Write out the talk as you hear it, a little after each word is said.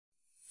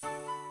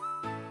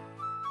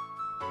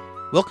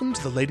Welcome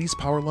to the Ladies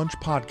Power Lunch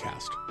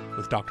podcast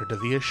with Dr.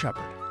 Davia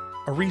Shepherd,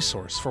 a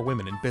resource for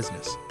women in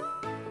business,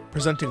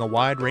 presenting a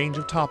wide range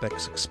of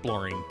topics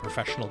exploring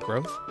professional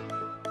growth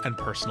and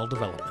personal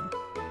development.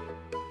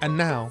 And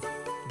now,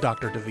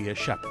 Dr. Davia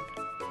Shepherd.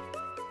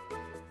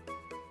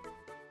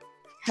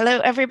 Hello,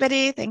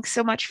 everybody. Thanks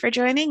so much for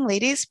joining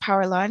Ladies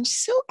Power Lunch.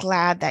 So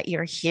glad that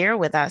you're here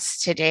with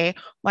us today.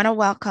 Want to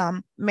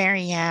welcome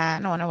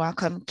Marianne. Want to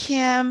welcome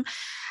Kim.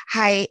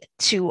 Hi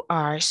to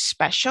our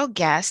special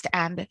guest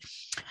and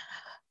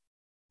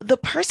the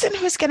person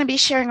who's going to be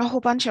sharing a whole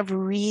bunch of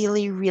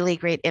really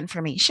great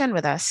information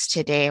with us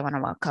today. I want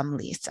to welcome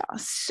Lisa.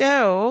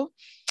 So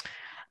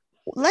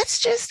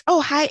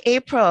hi,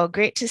 April.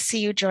 Great to see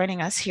you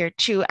joining us here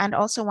too. And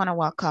also want to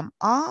welcome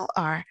all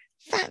our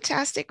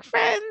fantastic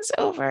friends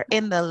over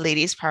in the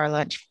Ladies Power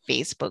Lunch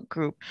Facebook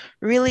group.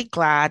 Really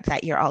glad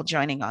that you're all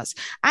joining us.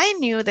 I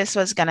knew this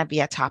was going to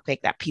be a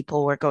topic that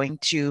people were going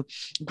to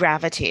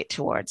gravitate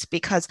towards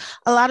because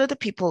a lot of the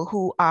people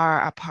who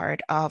are a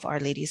part of our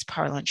Ladies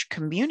Power Lunch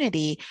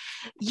community,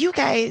 you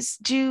guys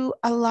do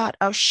a lot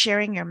of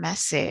sharing your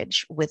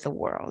message with the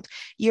world.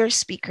 Your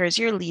speakers,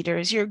 your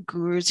leaders, your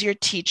gurus, your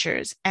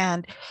teachers,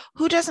 and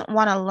who doesn't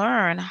want to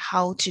learn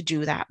how to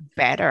do that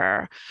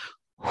better?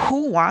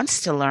 Who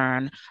wants to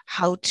learn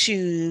how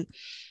to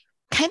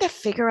kind of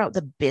figure out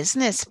the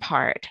business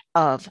part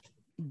of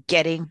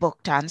getting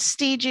booked on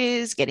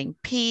stages, getting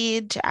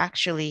paid to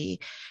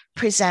actually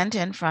present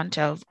in front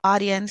of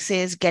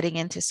audiences, getting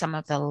into some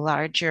of the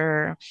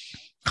larger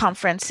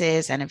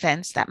conferences and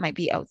events that might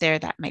be out there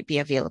that might be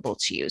available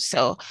to you.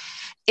 So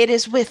it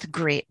is with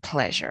great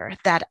pleasure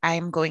that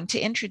I'm going to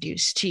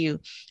introduce to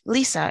you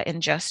Lisa in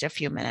just a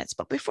few minutes.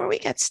 But before we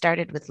get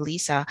started with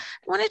Lisa,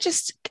 I want to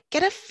just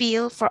get a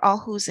feel for all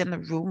who's in the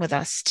room with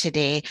us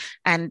today.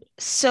 And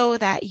so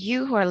that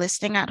you who are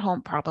listening at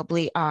home,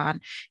 probably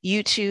on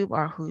YouTube,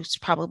 or who's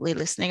probably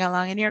listening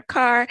along in your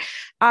car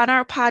on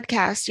our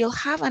podcast, you'll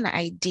have an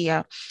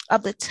idea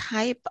of the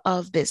type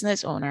of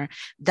business owner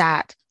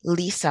that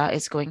Lisa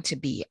is going to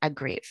be a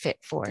great fit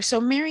for.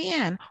 So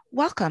Marianne,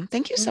 welcome.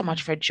 Thank you so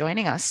much for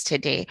joining us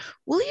today.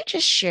 Will you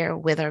just share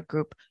with our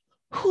group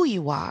who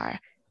you are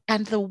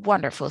and the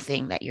wonderful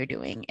thing that you're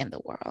doing in the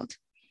world?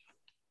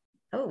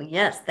 Oh,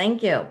 yes.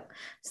 Thank you.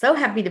 So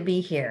happy to be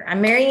here. I'm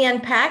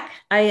Marianne Pack.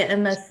 I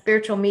am a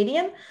spiritual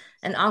medium,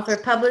 an author,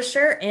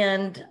 publisher,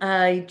 and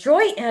a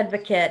joy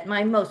advocate,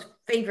 my most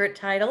favorite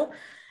title.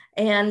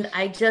 And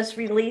I just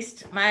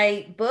released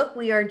my book,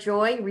 We Are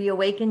Joy,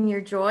 Reawaken Your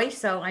Joy.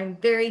 So I'm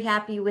very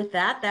happy with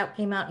that. That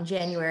came out in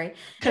January.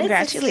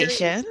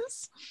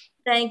 Congratulations.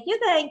 Thank you.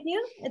 Thank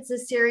you. It's a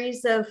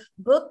series of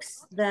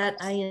books that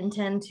I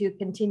intend to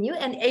continue.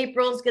 And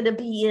April's going to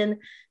be in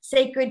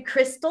Sacred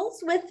Crystals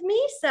with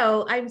me.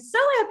 So I'm so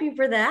happy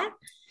for that.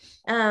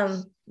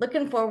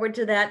 Looking forward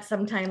to that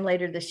sometime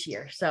later this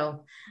year.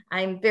 So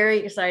I'm very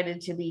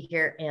excited to be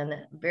here and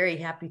very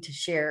happy to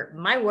share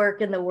my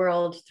work in the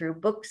world through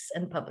books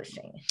and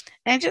publishing.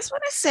 And I just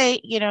want to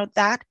say,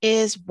 that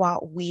is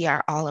what we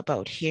are all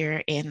about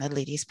here in the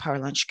Ladies Power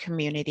Lunch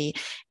community,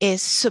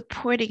 is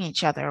supporting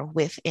each other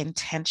with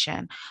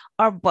intention.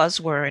 Our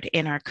buzzword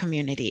in our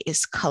community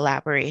is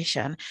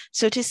collaboration.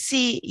 So to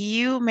see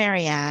you,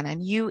 Marianne,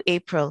 and you,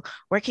 April,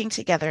 working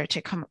together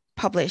to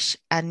publish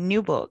a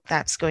new book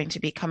that's going to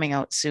be coming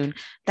out soon,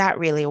 that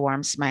really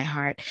warms my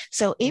heart.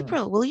 So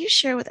April, will you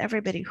share with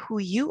everybody who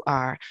you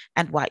are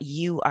and what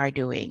you are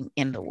doing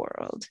in the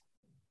world?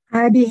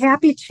 I'd be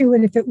happy to.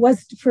 And if it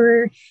was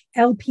for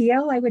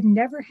LPL, I would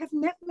never have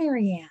met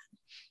Marianne.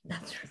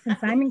 That's right. Since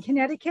I'm in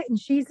Connecticut and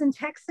she's in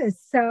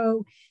Texas.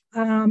 So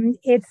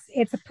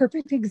it's a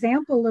perfect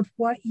example of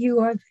what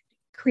you have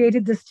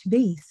created this to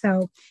be.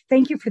 So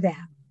thank you for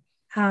that.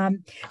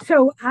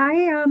 So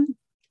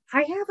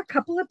I have a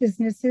couple of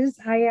businesses.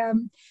 I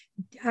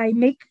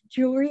make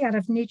jewelry out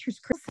of nature's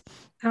crystals,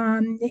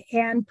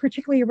 and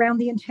particularly around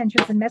the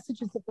intentions and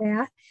messages of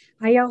that.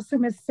 I also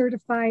am a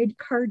certified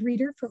card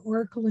reader for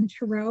Oracle and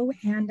Tarot,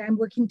 and I'm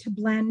working to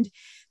blend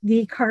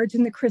the cards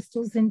and the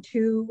crystals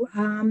into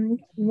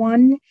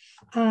one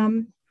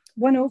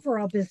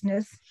overall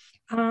business.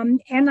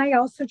 And I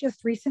also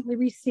just recently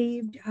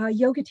received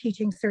yoga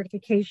teaching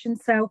certification.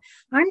 So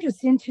I'm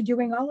just into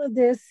doing all of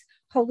this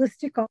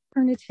holistic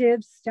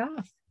alternative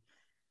stuff.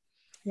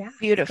 Yeah.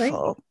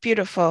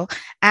 Beautiful.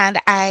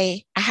 And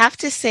I have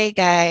to say,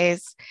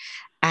 guys,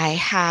 I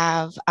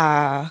have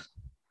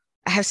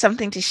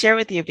something to share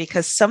with you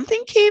because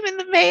something came in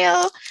the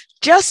mail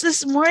just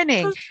this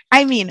morning.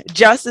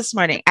 Just this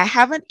morning. I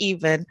haven't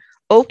even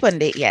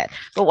opened it yet.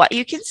 But what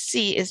you can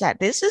see is that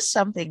this is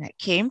something that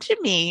came to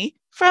me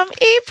from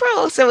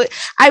April. So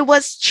I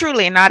was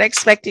truly not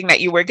expecting that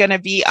you were going to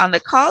be on the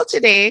call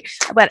today,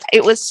 but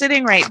it was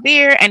sitting right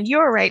there and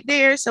you're right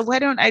there. So why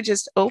don't I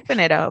just open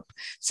it up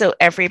so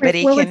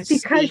everybody can it's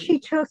because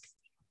see.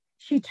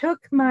 She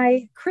took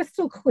my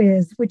crystal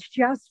quiz, which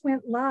just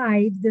went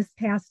live this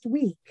past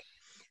week.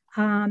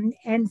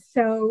 And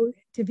so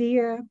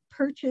Davia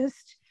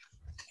purchased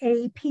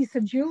a piece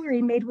of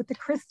jewelry made with the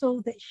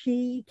crystal that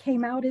she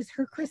came out as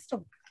her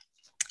crystal.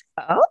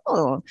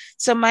 Oh,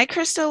 so my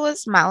crystal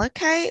was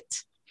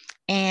malachite,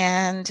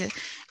 and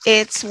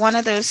it's one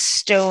of those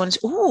stones.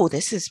 Ooh,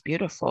 this is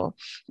beautiful.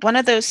 One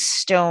of those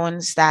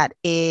stones that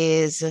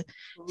is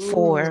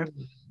for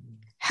Ooh.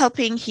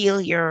 helping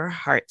heal your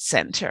heart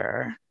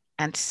center.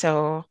 And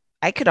so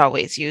I could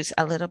always use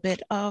a little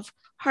bit of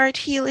heart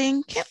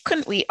healing.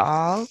 Couldn't we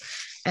all?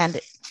 And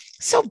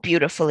so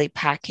beautifully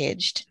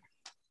packaged,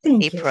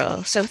 Thank you.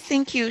 April. So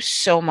thank you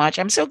so much.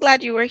 I'm so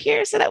glad you were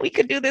here so that we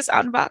could do this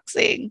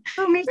unboxing.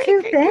 Oh, me Great,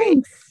 too. great, great.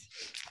 Thanks.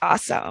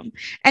 Awesome.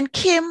 And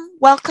Kim,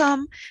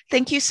 welcome.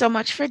 Thank you so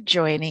much for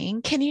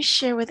joining. Can you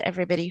share with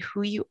everybody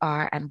who you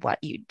are and what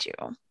you do?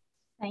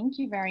 Thank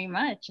you very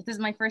much. This is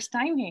my first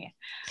time here.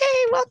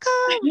 Hey,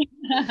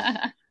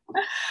 welcome.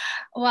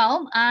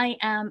 Well, I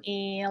am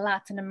a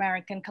Latin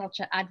American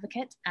culture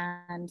advocate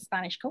and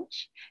Spanish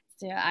coach.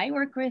 So I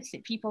work with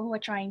people who are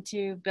trying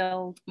to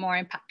build more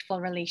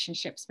impactful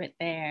relationships with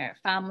their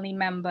family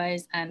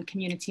members and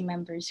community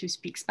members who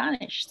speak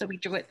Spanish. So we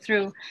do it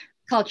through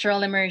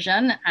cultural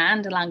immersion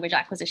and language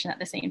acquisition at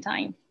the same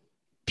time.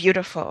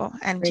 Beautiful.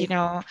 And, you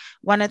know,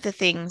 one of the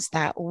things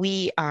that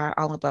we are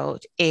all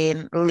about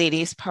in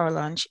Ladies Power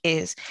Lunch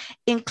is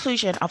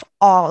inclusion of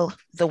all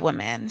the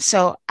women.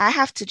 So I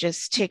have to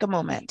just take a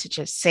moment to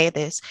just say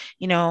this,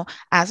 you know,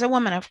 as a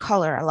woman of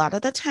color, a lot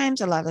of the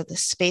times, a lot of the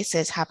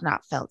spaces have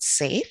not felt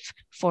safe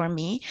for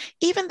me,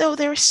 even though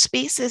there are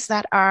spaces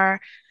that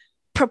are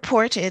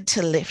purported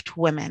to lift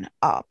women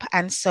up.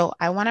 And so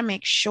I want to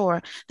make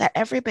sure that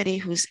everybody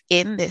who's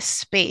in this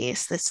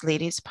space, this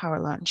Ladies Power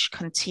Lunch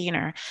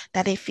container,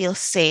 that they feel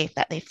safe,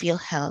 that they feel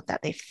held,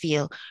 that they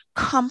feel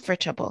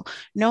comfortable,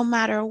 no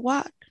matter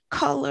what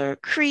color,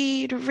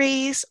 creed,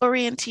 race,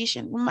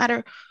 orientation, no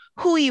matter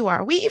who you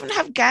are. We even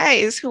have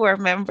guys who are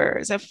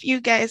members, a few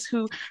guys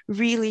who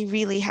really,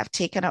 really have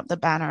taken up the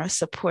banner of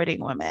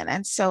supporting women.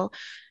 And so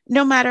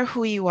no matter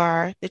who you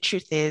are, the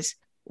truth is,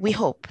 we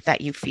hope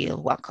that you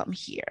feel welcome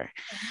here.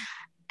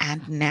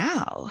 And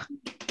now,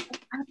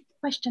 I have a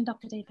question,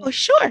 Dr. David. Oh,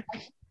 sure.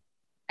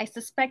 I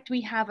suspect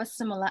we have a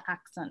similar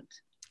accent.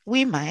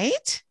 We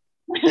might.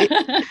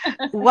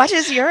 What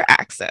is your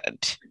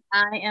accent?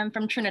 I am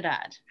from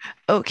Trinidad.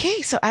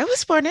 Okay, so I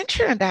was born in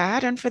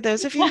Trinidad. And for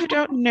those of you who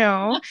don't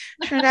know,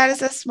 Trinidad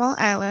is a small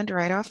island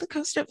right off the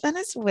coast of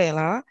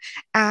Venezuela.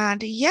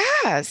 And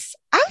yes,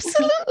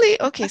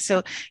 absolutely. Okay,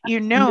 so you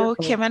know,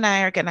 Wonderful. Kim and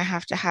I are going to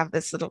have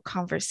this little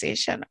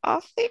conversation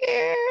off the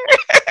air.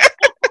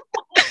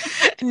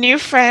 New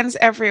friends,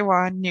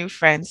 everyone, new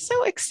friends.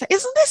 So excited.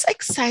 Isn't this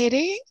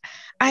exciting?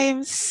 I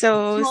am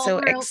so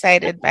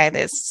excited by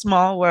this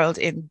small world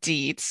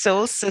indeed.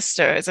 Soul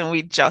sisters, and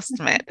we just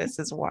met. This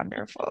is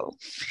wonderful.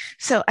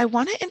 So I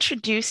want to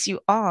introduce you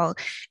all.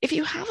 If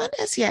you haven't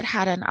as yet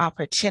had an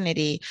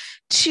opportunity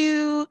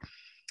to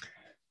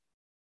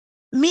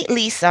meet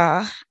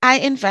Lisa, I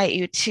invite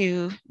you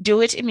to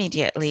do it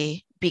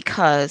immediately,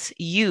 because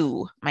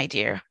you, my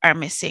dear, are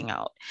missing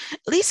out.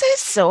 Lisa is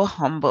so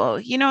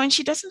humble, you know, and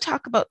she doesn't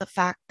talk about the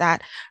fact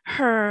that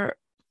her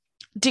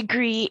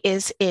degree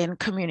is in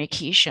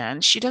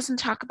communication. She doesn't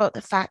talk about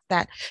the fact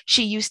that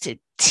she used to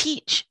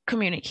teach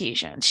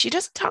communication. She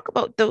doesn't talk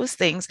about those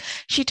things.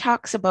 She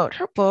talks about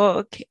her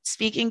book,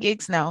 Speaking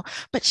Gigs Now,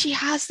 but she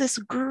has this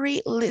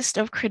great list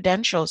of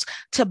credentials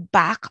to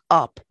back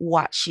up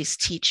what she's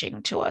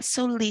teaching to us.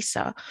 So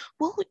Lisa,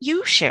 will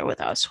you share with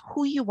us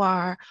who you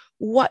are,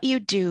 what you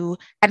do,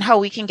 and how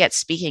we can get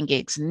speaking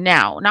gigs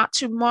now, not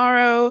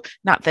tomorrow,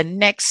 not the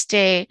next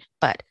day,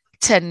 but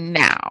to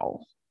now?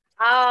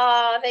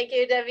 Oh, thank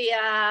you,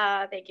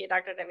 Davia. Thank you,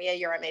 Dr. Davia.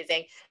 You're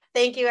amazing.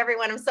 Thank you,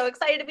 everyone. I'm so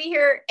excited to be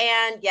here.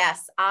 And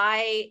yes,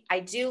 I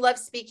do love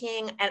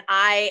speaking, and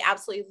I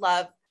absolutely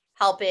love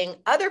helping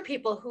other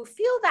people who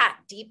feel that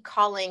deep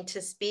calling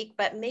to speak,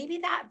 but maybe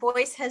that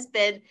voice has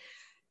been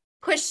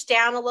pushed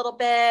down a little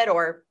bit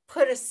or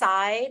put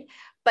aside,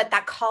 but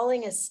that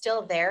calling is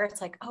still there.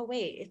 It's like, oh,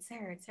 wait, it's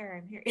there.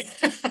 I'm here.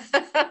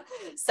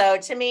 So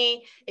to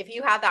me, if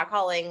you have that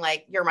calling,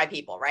 like, you're my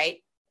people,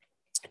 right?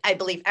 I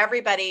believe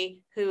everybody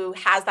who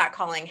has that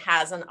calling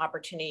has an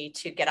opportunity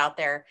to get out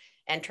there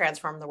and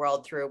transform the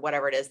world through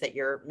whatever it is that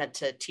you're meant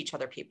to teach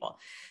other people.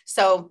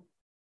 So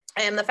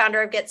I am the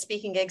founder of Get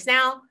Speaking Gigs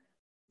Now.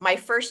 My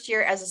first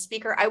year as a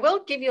speaker, I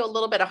will give you a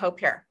little bit of hope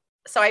here.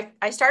 So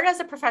I started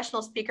as a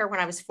professional speaker when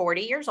I was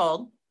 40 years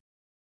old,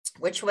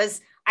 which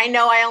was, I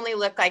know I only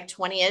look like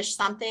 20-ish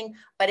something,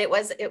 but it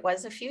was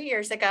a few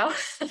years ago.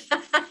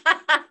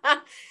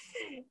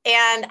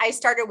 And I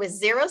started with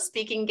 0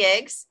 speaking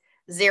gigs,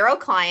 0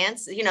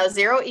 clients, you know,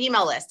 0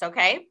 email list.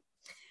 Okay.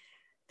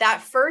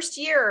 That first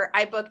year,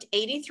 I booked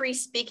 83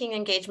 speaking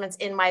engagements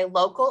in my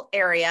local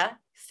area,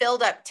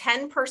 filled up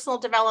 10 personal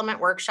development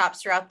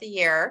workshops throughout the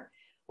year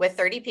with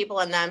 30 people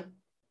in them,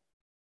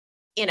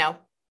 you know,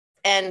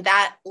 and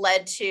that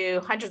led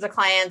to hundreds of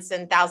clients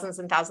and thousands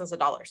of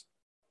dollars.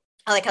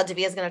 I like how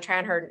Davia is going to try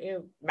on her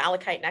new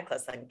malachite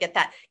necklace and get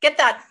that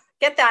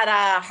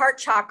heart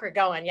chakra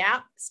going.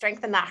 Yeah.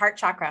 Strengthen that heart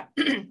chakra.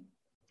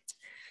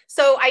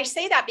 So I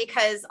say that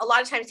because a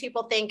lot of times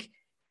people think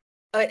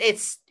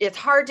it's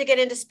hard to get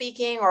into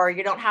speaking, or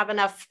you don't have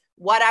enough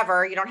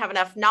whatever, you don't have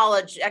enough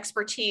knowledge,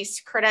 expertise,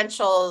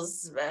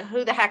 credentials,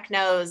 who the heck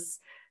knows,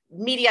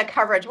 media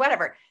coverage,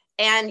 whatever.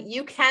 And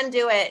you can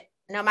do it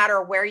no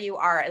matter where you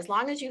are. As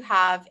long as you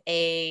have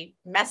a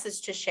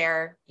message to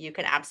share, you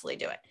can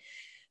absolutely do it.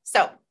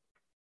 So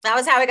that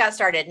was how I got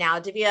started. Now,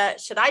 Divya,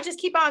 should I just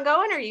keep on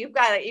going, or you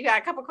got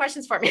a couple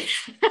questions for me?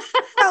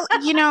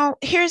 Well,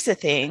 here's the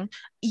thing.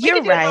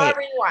 You're right.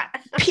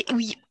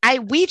 You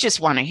want. We just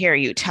want to hear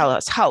you tell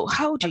us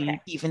how do you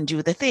even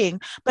do the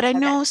thing. But I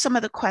know some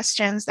of the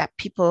questions that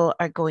people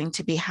are going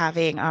to be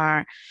having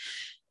are,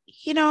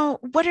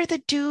 what are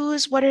the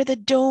do's? What are the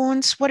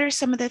don'ts? What are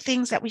some of the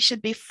things that we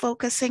should be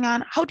focusing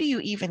on? How do you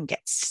even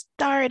get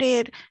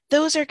started?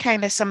 Those are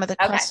kind of some of the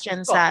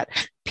questions that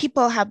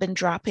people have been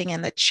dropping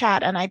in the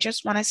chat. And I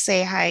just want to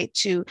say hi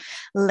to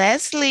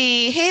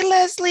Leslie. Hey,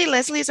 Leslie.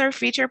 Leslie's our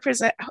feature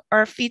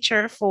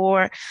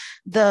for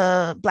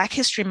the Black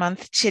History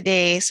Month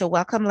today. So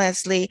welcome,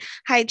 Leslie.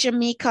 Hi,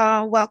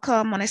 Jamaica.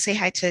 Welcome. I want to say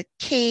hi to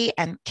Kay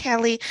and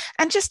Kelly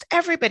and just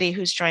everybody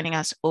who's joining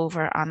us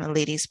over on the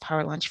Ladies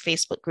Power Lunch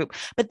Facebook group.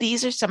 But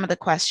these are some of the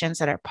questions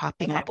that are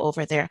popping up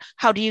over there.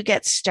 How do you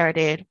get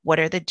started? What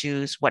are the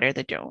do's? What are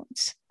the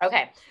don'ts?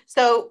 Okay.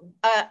 So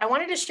I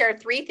wanted to share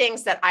 3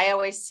 things that I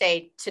always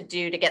say to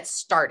do to get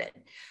started.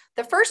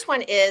 The first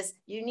one is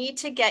you need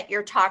to get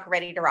your talk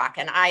ready to rock.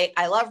 And I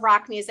love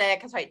rock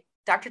music. That's why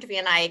Dr. Divya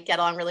and I get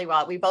along really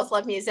well. We both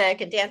love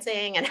music and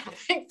dancing and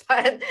having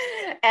fun.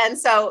 And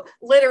so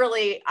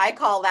literally I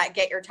call that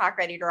Get Your Talk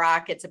Ready to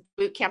Rock. It's a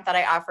boot camp that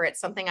I offer. It's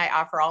something I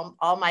offer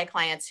all my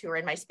clients who are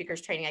in my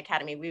Speakers Training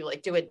Academy. We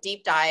like do a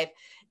deep dive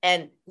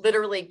and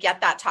literally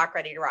get that talk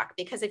ready to rock.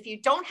 Because if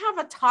you don't have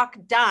a talk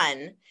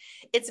done,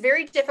 it's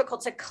very difficult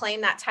to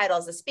claim that title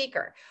as a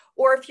speaker.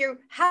 Or if you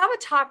have a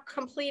talk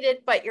completed,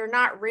 but you're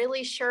not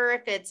really sure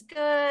if it's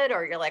good,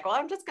 or you're like, well,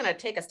 I'm just going to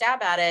take a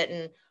stab at it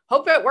and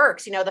hope it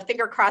works, the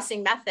finger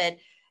crossing method,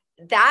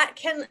 that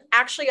can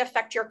actually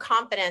affect your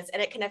confidence,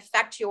 and it can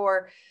affect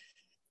your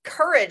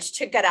courage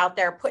to get out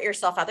there, put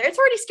yourself out there. It's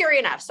already scary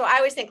enough. So I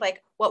always think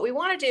like what we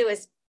want to do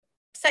is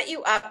set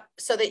you up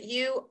so that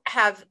you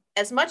have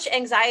as much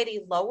anxiety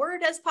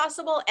lowered as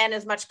possible and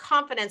as much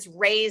confidence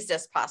raised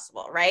as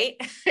possible, right?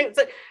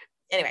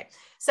 Anyway,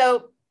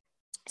 so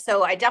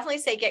I definitely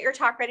say get your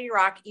talk ready to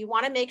rock. You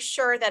want to make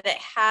sure that it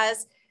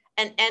has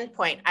an end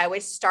point. I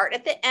always start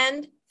at the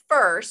end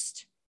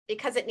first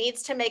because it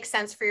needs to make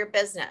sense for your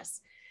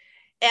business.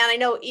 And I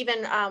know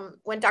even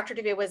when Dr.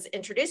 Divya was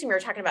introducing, we were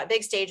talking about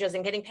big stages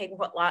and getting paid and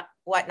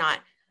whatnot.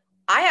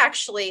 I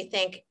actually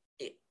think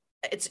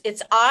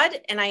it's odd,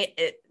 and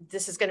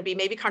this is going to be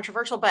maybe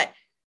controversial, but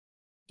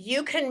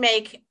you can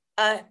make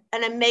an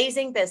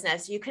amazing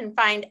business. You can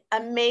find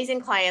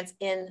amazing clients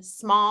in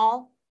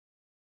small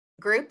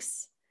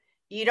groups.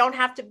 You don't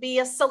have to be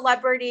a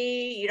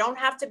celebrity. You don't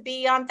have to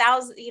be on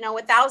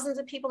with thousands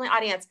of people in the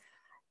audience.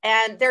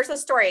 And there's a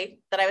story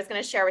that I was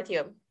going to share with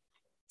you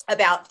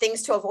about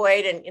things to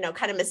avoid and,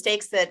 kind of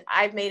mistakes that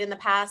I've made in the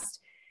past.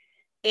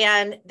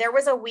 And there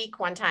was a week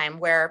one time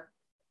where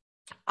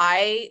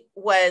I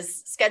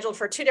was scheduled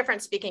for 2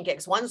 different speaking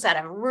gigs. One's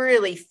at a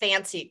really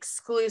fancy,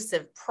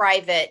 exclusive,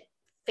 private,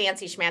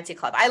 fancy schmancy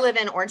club. I live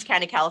in Orange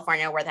County,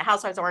 California, where the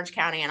Housewives of Orange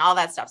County and all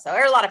that stuff. So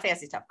there's a lot of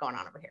fancy stuff going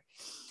on over here.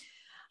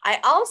 I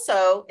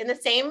also, in the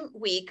same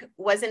week,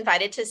 was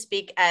invited to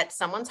speak at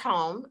someone's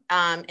home,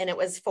 and it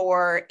was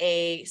for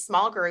a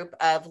small group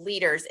of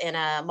leaders in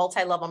a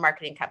multi-level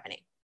marketing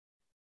company.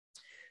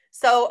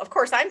 So, of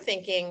course, I'm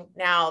thinking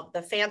now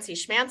the fancy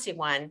schmancy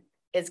one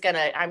is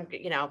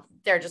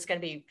they're just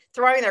going to be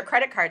throwing their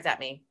credit cards at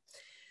me.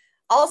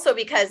 Also,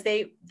 because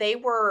they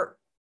were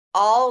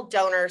all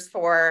donors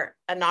for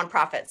a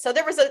nonprofit. So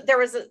there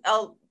was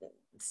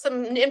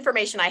some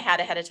information I had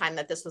ahead of time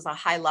that this was a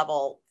high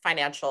level,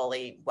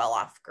 financially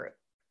well-off group.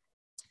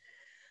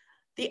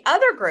 The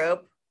other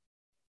group,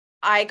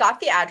 I got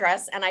the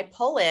address and I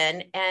pull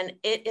in and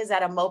it is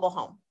at a mobile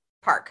home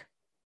park.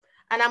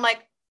 And I'm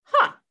like,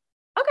 okay,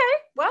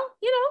 well,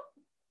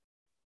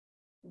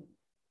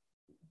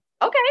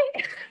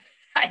 okay.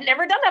 I'd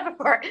never done that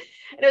before.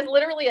 It was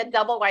literally a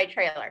double wide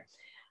trailer.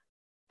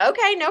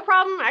 Okay, no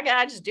problem. I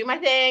gotta just do my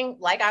thing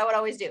like I would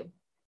always do.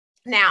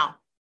 Now,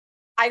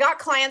 I got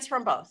clients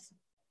from both.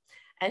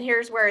 And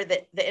here's where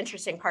the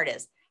interesting part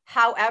is.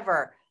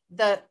 However,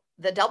 the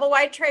double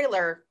wide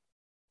trailer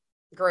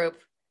group,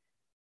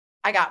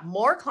 I got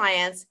more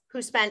clients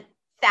who spent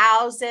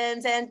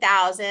thousands and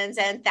thousands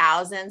and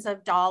thousands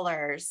of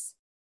dollars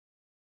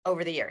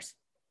over the years.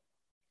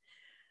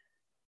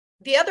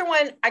 The other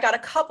one, I got a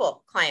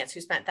couple clients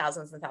who spent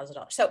thousands and thousands of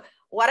dollars. So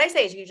what I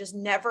say is you just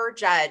never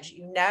judge.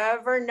 You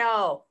never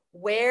know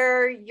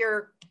where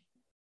you're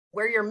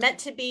meant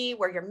to be,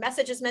 where your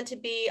message is meant to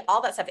be,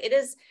 all that stuff. It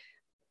is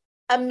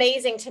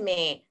amazing to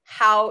me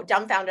how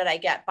dumbfounded I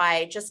get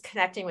by just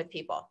connecting with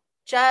people,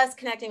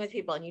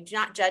 and you do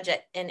not judge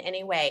it in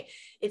any way.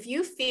 If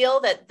you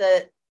feel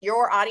that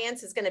your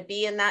audience is going to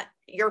be in that,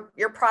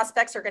 your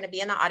prospects are going to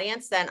be in the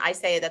audience, then I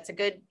say that's a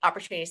good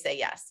opportunity to say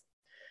yes.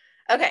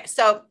 Okay.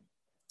 So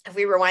if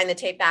we rewind the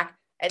tape back,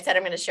 I said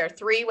I'm going to share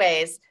 3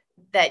 ways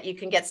that you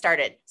can get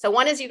started. So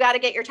one is you got to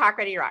get your Talk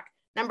Ready to Rock.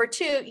 Number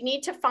two, you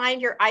need to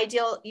find your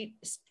ideal, you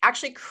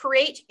actually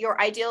create your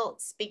ideal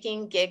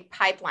speaking gig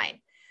pipeline.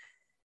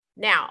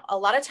 Now, a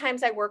lot of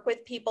times I work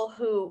with people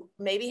who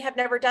maybe have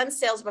never done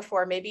sales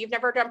before. Maybe you've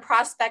never done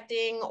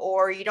prospecting,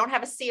 or you don't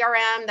have a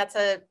CRM that's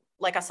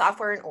like a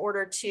software in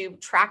order to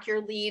track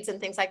your leads and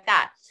things like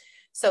that.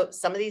 So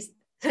some of these,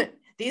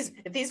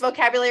 if these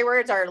vocabulary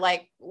words are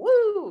like,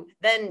 woo,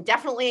 then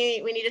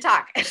definitely we need to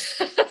talk.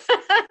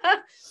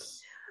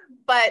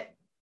 But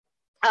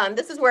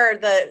this is where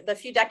the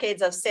few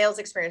decades of sales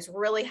experience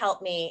really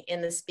helped me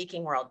in the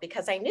speaking world,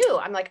 because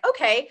I'm like,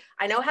 okay,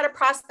 I know how to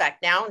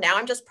prospect now. Now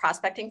I'm just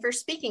prospecting for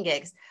speaking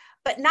gigs,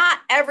 but not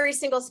every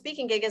single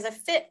speaking gig is a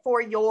fit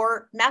for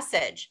your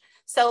message.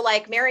 So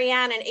like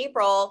Marianne and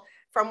April,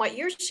 from what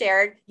you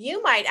shared,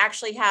 you might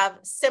actually have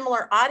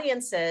similar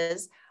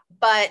audiences,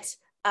 but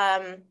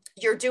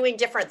you're doing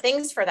different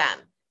things for them.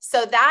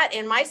 So that,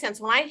 in my sense,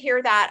 when I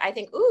hear that, I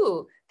think,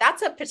 ooh,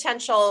 that's a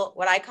potential,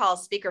 what I call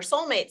speaker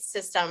soulmate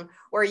system,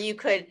 where you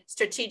could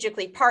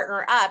strategically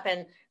partner up.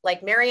 And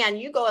like Marianne,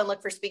 you go and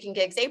look for speaking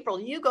gigs. April,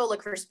 you go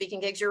look for speaking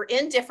gigs. You're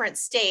in different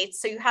states.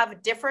 So you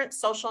have different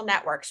social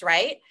networks,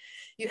 right?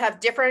 You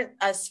have different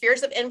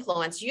spheres of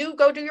influence. You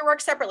go do your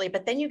work separately,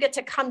 but then you get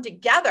to come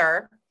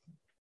together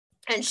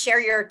and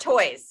share your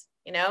toys,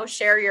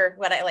 share your,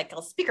 what I like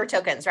call speaker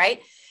tokens,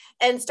 right?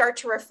 And start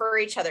to refer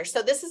each other.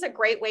 So this is a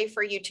great way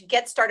for you to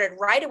get started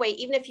right away.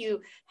 Even if you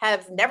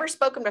have never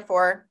spoken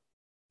before,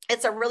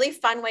 it's a really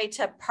fun way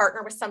to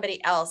partner with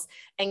somebody else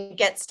and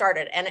get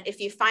started. And if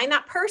you find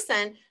that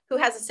person who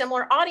has a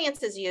similar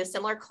audience as you,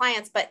 similar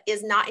clients, but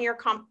is not in your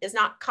is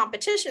not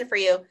competition for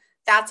you,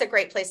 that's a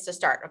great place to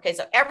start. Okay,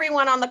 so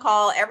everyone on the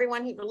call,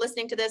 everyone who's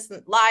listening to this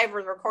live or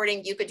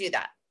recording, you could do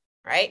that,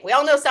 right? We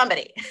all know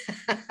somebody.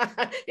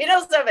 You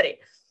know somebody.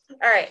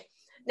 All right.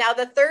 Now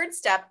the third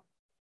step,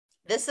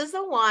 this is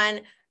the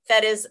one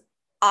that is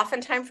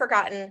oftentimes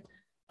forgotten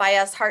by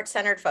us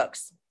heart-centered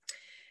folks,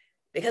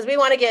 because we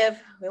want to give,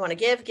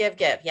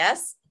 give.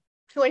 Yes.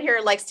 Who in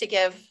here likes to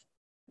give?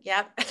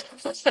 Yep.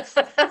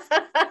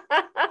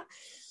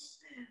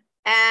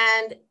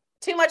 And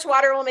too much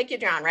water will make you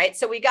drown, right?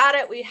 So we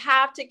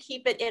have to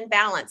keep it in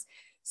balance.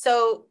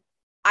 So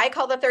I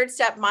call the third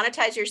step,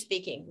 monetize your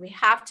speaking. We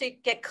have to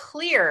get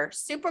clear,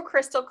 super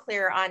crystal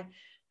clear on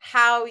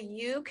how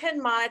you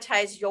can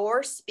monetize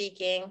your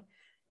speaking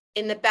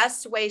in the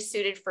best way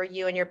suited for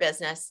you and your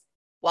business,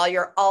 while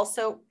you're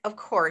also, of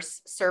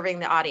course, serving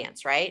the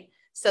audience, right?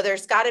 So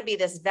there's got to be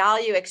this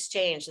value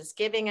exchange, this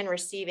giving and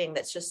receiving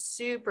that's just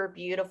super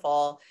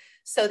beautiful,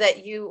 so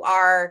that you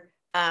are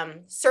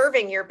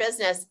serving your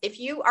business. If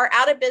you are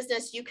out of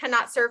business, you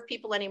cannot serve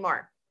people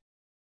anymore,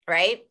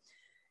 right?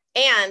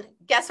 And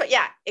guess what?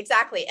 Yeah,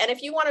 exactly. And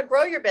if you want to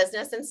grow your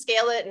business and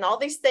scale it and all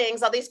these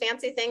things, all these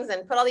fancy things,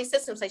 and put all these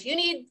systems, like you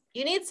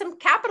need some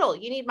capital,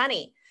 you need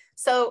money.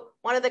 So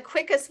one of the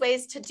quickest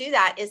ways to do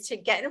that is to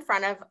get in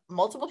front of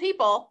multiple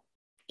people,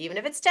 even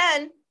if it's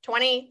 10,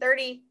 20,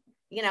 30,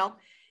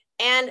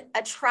 and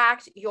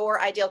attract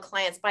your ideal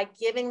clients by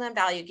giving them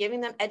value,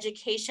 giving them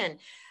education,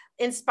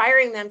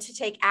 inspiring them to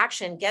take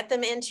action, get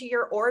them into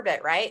your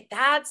orbit, right?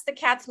 That's the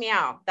cat's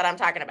meow that I'm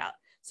talking about.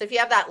 So if you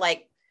have that,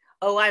 like,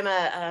 oh,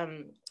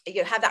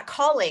 you have that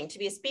calling to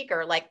be a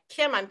speaker, like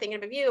Kim, I'm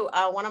thinking of you.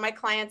 One of my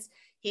clients,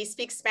 he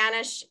speaks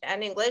Spanish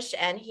and English,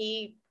 and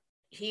he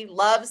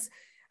loves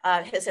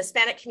his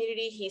Hispanic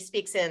community. He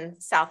speaks in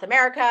South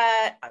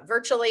America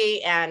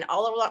virtually and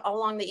all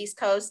along the East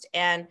Coast.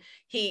 And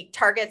he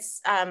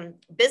targets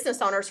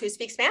business owners who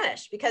speak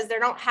Spanish because they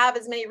don't have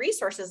as many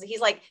resources. He's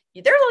like,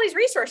 there's all these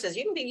resources.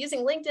 You can be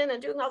using LinkedIn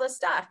and doing all this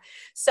stuff.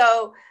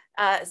 So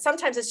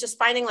sometimes it's just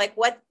finding like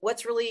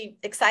what's really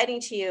exciting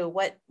to you,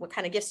 what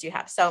kind of gifts do you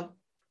have. So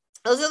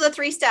those are the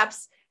 3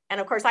 steps.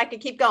 And of course I could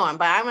keep going,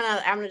 but I'm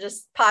gonna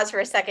just pause for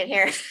a second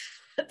here.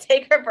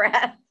 Take a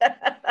breath.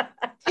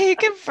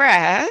 Take a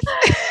breath.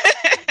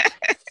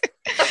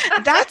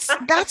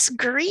 That's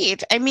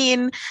great. I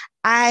mean,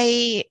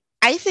 I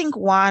think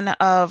one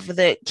of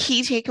the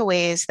key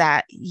takeaways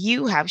that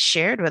you have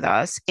shared with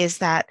us is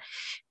that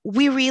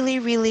we really,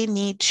 really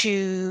need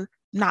to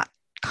not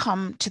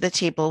come to the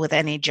table with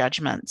any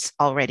judgments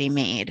already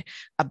made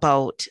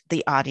about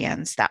the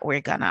audience that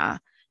we're gonna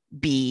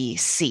be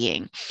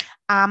seeing.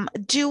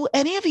 Do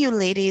any of you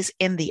ladies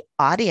in the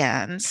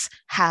audience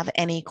have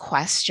any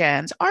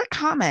questions or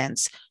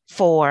comments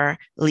for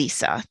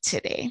Lisa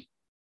today?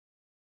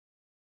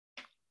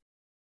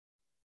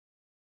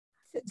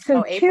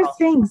 So 2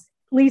 things,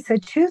 Lisa,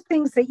 2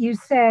 things that you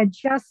said,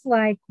 just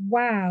like,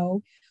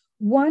 wow.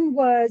 One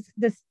was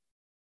this,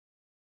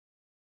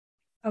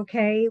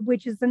 okay,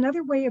 which is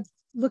another way of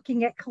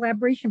looking at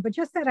collaboration, but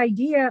just that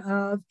idea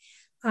of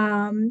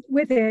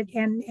with it.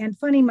 And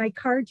funny, my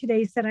card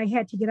today said I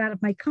had to get out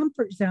of my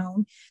comfort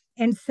zone.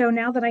 And so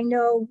now that I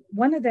know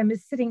one of them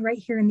is sitting right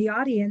here in the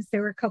audience,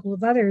 there were a couple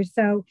of others.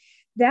 So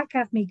that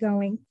got me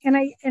going. And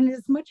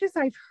as much as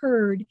I've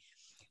heard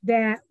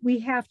that we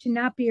have to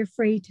not be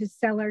afraid to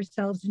sell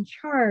ourselves and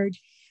charge,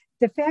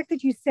 the fact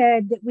that you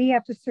said that we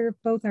have to serve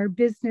both our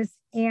business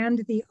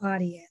and the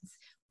audience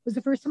was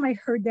the first time I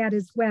heard that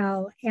as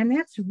well. And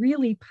that's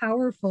really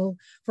powerful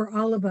for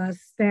all of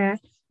us,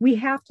 that we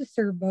have to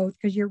serve both,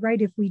 because you're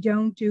right, if we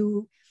don't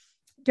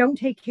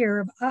take care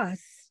of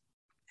us,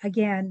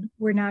 again,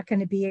 we're not going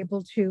to be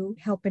able to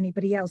help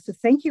anybody else. So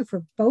thank you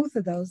for both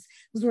of those.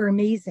 Those were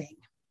amazing.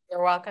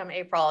 You're welcome,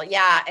 April.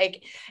 Yeah,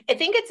 I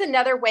think it's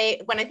another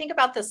way. When I think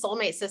about the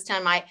soulmate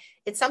system,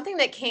 it's something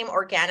that came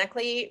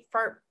organically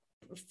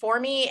for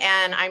me,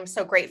 and I'm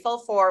so grateful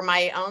for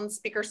my own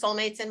speaker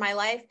soulmates in my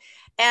life.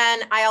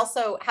 And I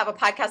also have a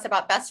podcast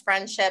about best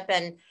friendship,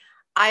 and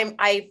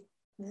I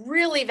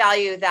really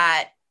value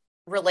that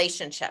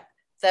relationship.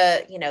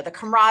 The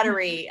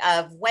camaraderie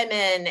of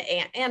women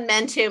and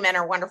men too. Men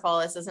are wonderful.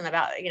 This isn't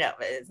about,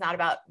 it's not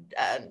about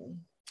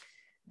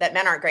that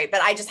men aren't great,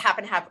 but I just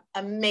happen to have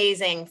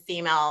amazing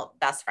female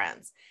best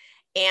friends.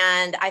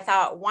 And I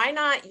thought, why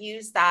not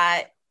use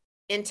that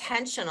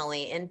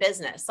intentionally in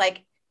business?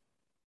 Like,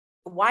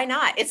 why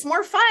not? It's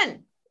more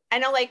fun. I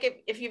know,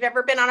 like if you've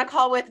ever been on a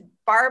call with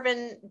Barb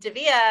and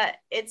Davia,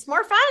 it's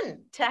more fun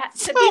to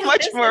so be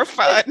much more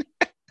fun.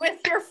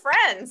 With your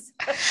friends.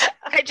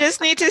 I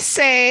just need to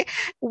say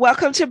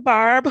welcome to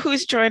Barb,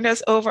 who's joined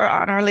us over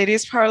on our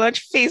Ladies Power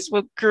Lunch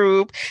Facebook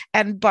group.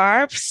 And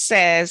Barb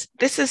says,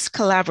 this is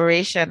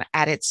collaboration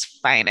at its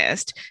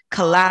finest.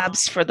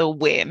 Collabs for the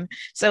win.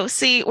 So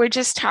see, we're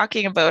just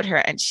talking about her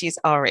and she's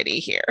already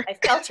here. I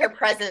felt her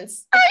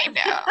presence. I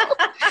know.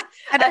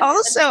 And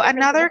also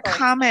another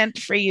comment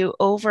for you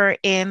over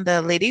in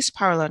the Ladies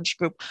Power Lunch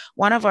group,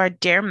 one of our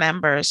dear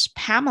members,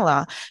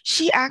 Pamela,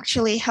 she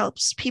actually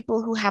helps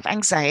people who have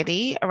anxiety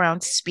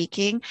around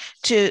speaking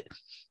to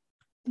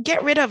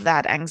get rid of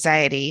that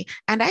anxiety.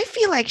 And I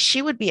feel like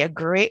she would be a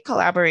great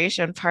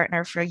collaboration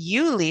partner for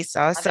you,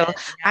 Lisa.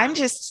 I'm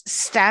just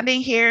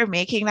standing here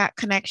making that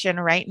connection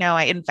right now.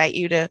 I invite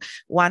you to,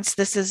 once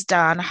this is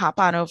done, hop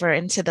on over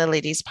into the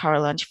Ladies Power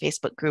Lunch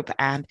Facebook group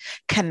and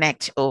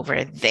connect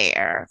over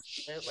there.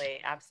 Absolutely.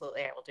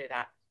 I will do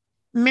that.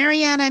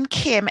 Marianne and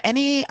Kim,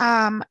 any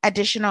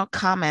additional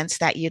comments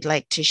that you'd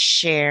like to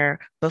share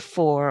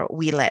before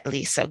we let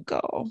Lisa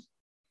go?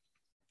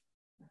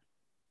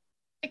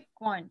 Quick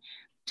one.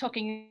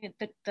 Talking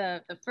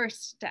the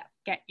first step,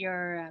 get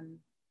your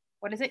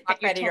what is it?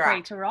 Get your talk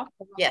ready to rock.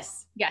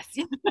 Yes.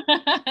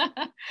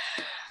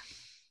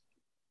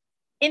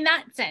 In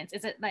that sense,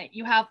 is it like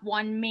you have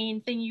one main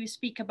thing you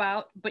speak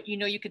about, but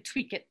you could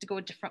tweak it to go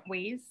different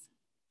ways?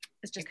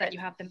 It's just that you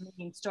have the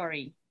main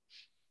story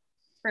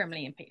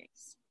firmly in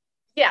place.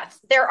 Yes,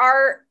 there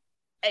are.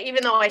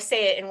 Even though I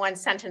say it in one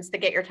sentence, to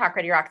get your talk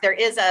ready to rock, there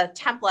is a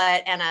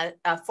template and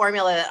a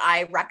formula that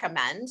I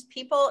recommend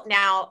people.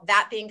 Now,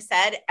 that being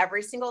said,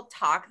 every single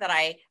talk that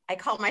I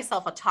call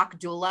myself a talk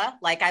doula,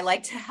 like I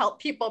like to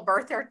help people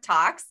birth their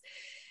talks.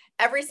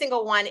 Every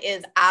single one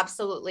is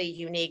absolutely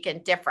unique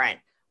and different.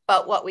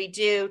 But what we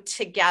do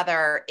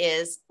together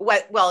is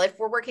if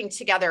we're working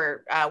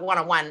together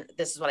one-on-one,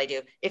 this is what I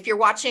do. If you're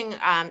watching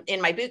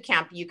in my boot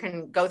camp, you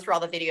can go through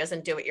all the videos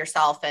and do it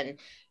yourself.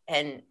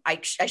 And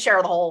I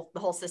share the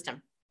whole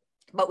system,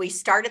 but we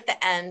start at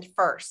the end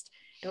first,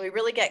 and we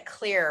really get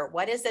clear.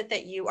 What is it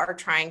that you are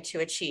trying to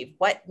achieve?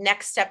 What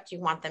next step do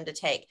you want them to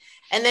take?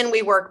 And then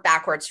we work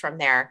backwards from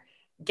there,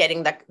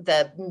 getting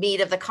the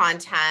meat of the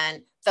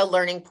content, the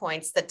learning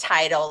points, the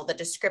title, the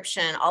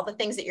description, all the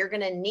things that you're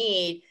going to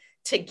need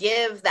to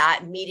give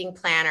that meeting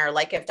planner.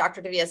 Like if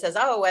Dr. Davia says,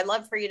 oh, I'd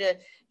love for you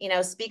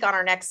to, speak on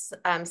our next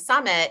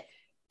summit.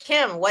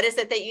 Kim, what is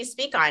it that you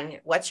speak on?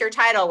 What's your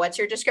title? What's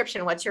your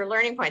description? What's your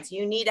learning points?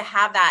 You need to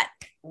have that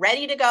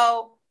ready to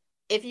go.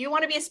 If you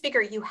want to be a speaker,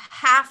 you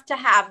have to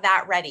have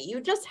that ready. You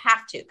just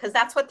have to, because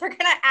that's what they're going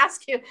to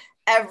ask you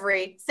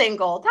every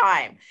single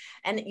time.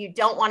 And you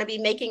don't want to be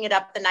making it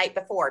up the night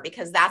before,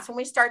 because that's when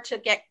we start to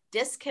get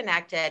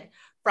disconnected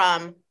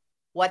from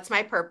what's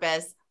my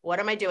purpose? What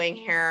am I doing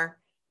here?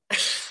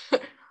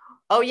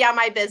 Oh yeah,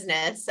 my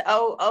business.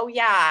 Oh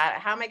yeah.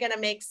 How am I going to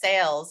make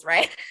sales?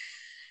 Right.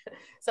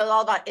 So it's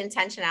all about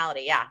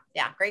intentionality. Yeah.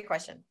 Great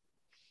question.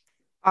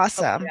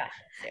 Awesome.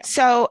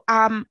 So,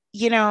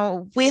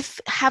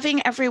 with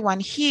having everyone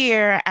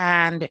here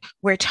and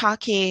we're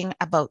talking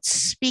about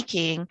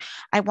speaking,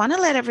 I want to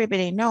let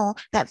everybody know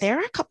that there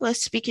are a couple of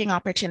speaking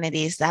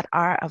opportunities that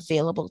are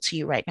available to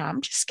you right now.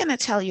 I'm just going to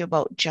tell you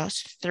about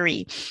just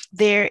 3.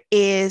 There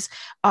is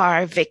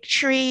our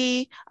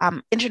Victory,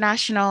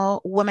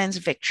 International Women's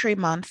Victory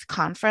Month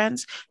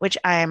Conference, which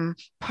I'm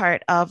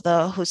part of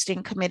the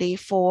hosting committee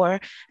for,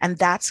 and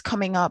that's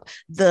coming up.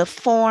 The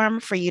form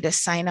for you to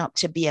sign up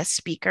to be a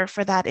speaker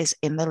for that is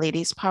in the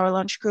Ladies Power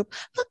Lunch group.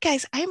 Look,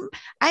 guys,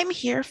 I'm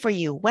here for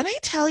you. When I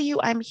tell you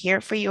I'm here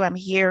for you, I'm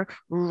here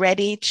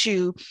ready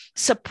to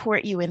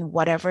support you in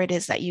whatever it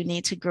is that you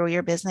need to grow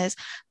your business.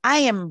 I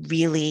am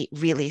really,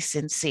 really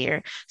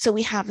sincere. So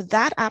we have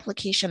that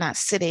application that's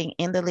sitting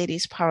in the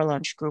Ladies Power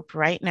Lunch group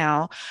right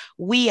now.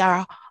 We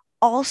are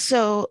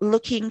also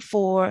looking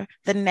for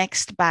the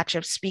next batch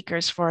of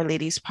speakers for our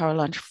Ladies Power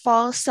Lunch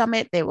Fall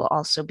Summit. They will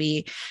also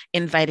be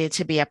invited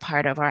to be a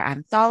part of our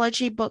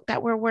anthology book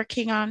that we're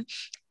working on.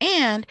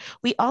 And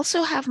we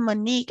also have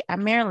Monique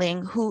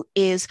Amerling, who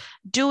is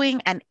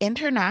doing an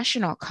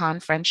international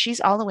conference. She's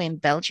all the way in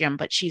Belgium,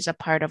 but she's a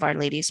part of our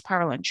Ladies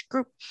Power Lunch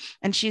group.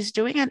 And she's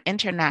doing an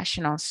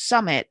international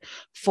summit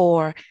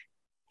for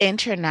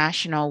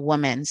International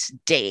Women's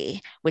Day,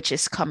 which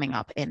is coming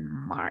up in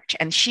March.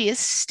 And she is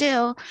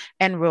still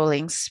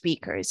enrolling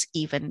speakers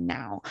even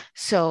now.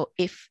 So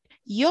if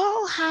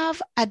y'all have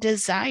a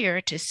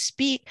desire to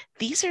speak,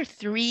 these are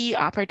 3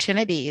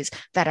 opportunities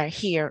that are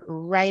here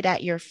right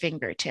at your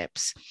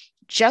fingertips.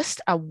 Just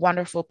a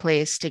wonderful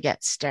place to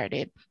get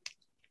started.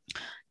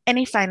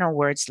 Any final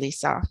words,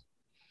 Lisa?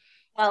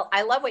 Well,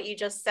 I love what you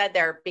just said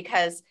there,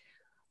 because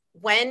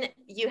when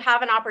you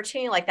have an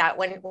opportunity like that,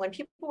 when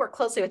people work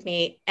closely with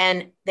me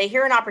and they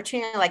hear an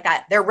opportunity like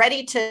that, they're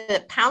ready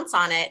to pounce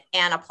on it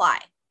and apply.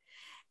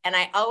 And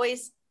I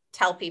always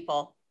tell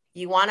people,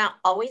 you want to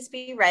always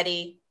be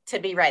ready to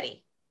be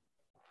ready,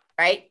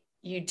 right?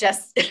 You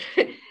just,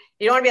 you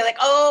don't want to be like,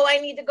 oh, I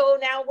need to go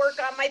now work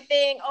on my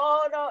thing.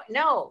 Oh,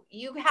 no,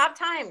 you have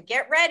time,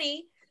 get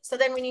ready. So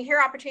then when you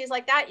hear opportunities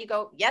like that, you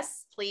go,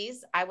 yes,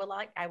 please. I would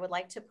like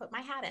to put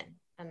my hat in.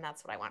 And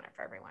that's what I wanted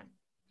for everyone.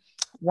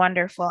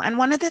 Wonderful. And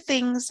one of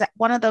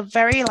the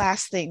very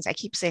last things, I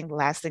keep saying the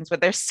last things,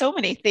 but there's so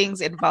many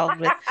things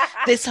involved with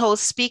this whole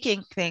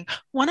speaking thing.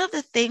 One of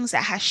the things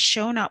that has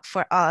shown up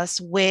for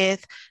us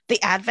with the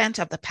advent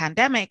of the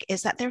pandemic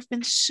is that there have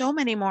been so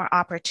many more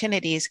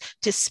opportunities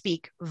to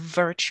speak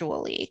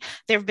virtually.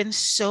 There have been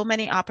so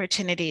many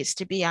opportunities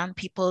to be on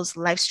people's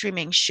live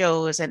streaming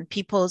shows and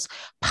people's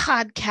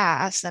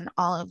podcasts and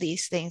all of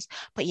these things,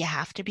 but you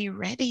have to be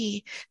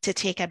ready to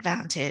take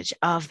advantage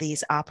of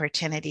these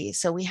opportunities.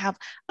 So we have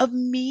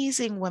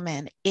amazing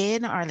women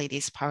in our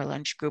Ladies Power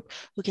Lunch group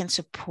who can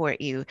support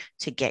you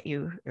to get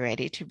you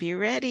ready to be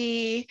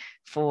ready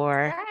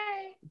for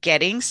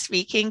getting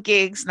speaking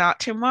gigs, not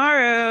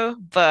tomorrow,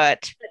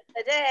 but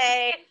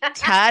today.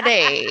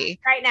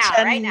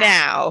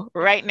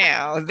 right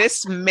now,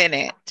 this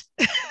minute.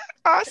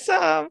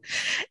 Awesome.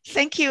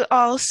 Thank you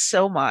all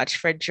so much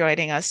for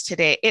joining us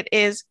today.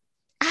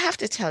 I have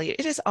to tell you,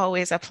 it is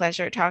always a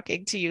pleasure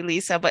talking to you,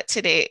 Lisa, but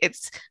today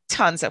it's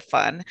tons of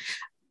fun.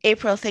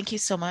 April, thank you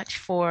so much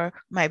for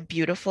my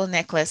beautiful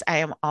necklace. I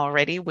am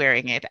already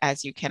wearing it,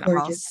 as you can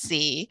all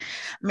see.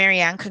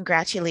 Marianne,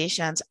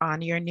 congratulations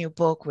on your new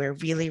book. We're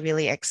really,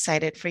 really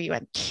excited for you.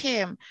 And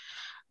Kim,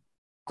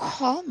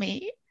 call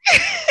me.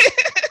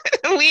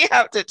 We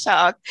have to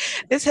talk.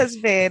 This has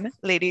been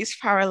Ladies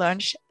Power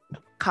Lunch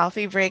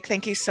Coffee Break.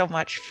 Thank you so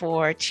much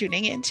for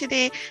tuning in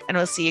today, and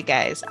we'll see you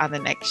guys on the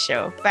next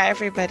show. Bye,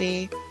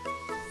 everybody.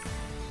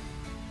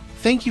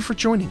 Thank you for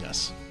joining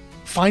us.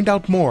 Find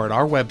out more at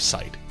our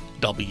website,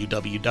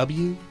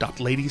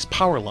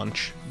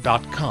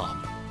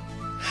 www.ladiespowerlunch.com,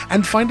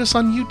 and find us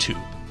on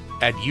YouTube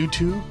at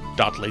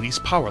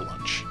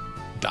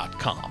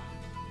youtube.ladiespowerlunch.com.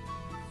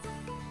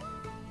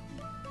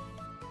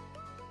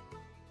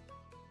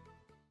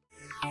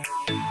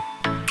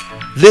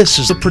 This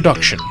is a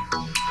production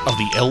of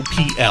the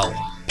LPL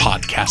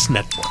Podcast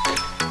Network.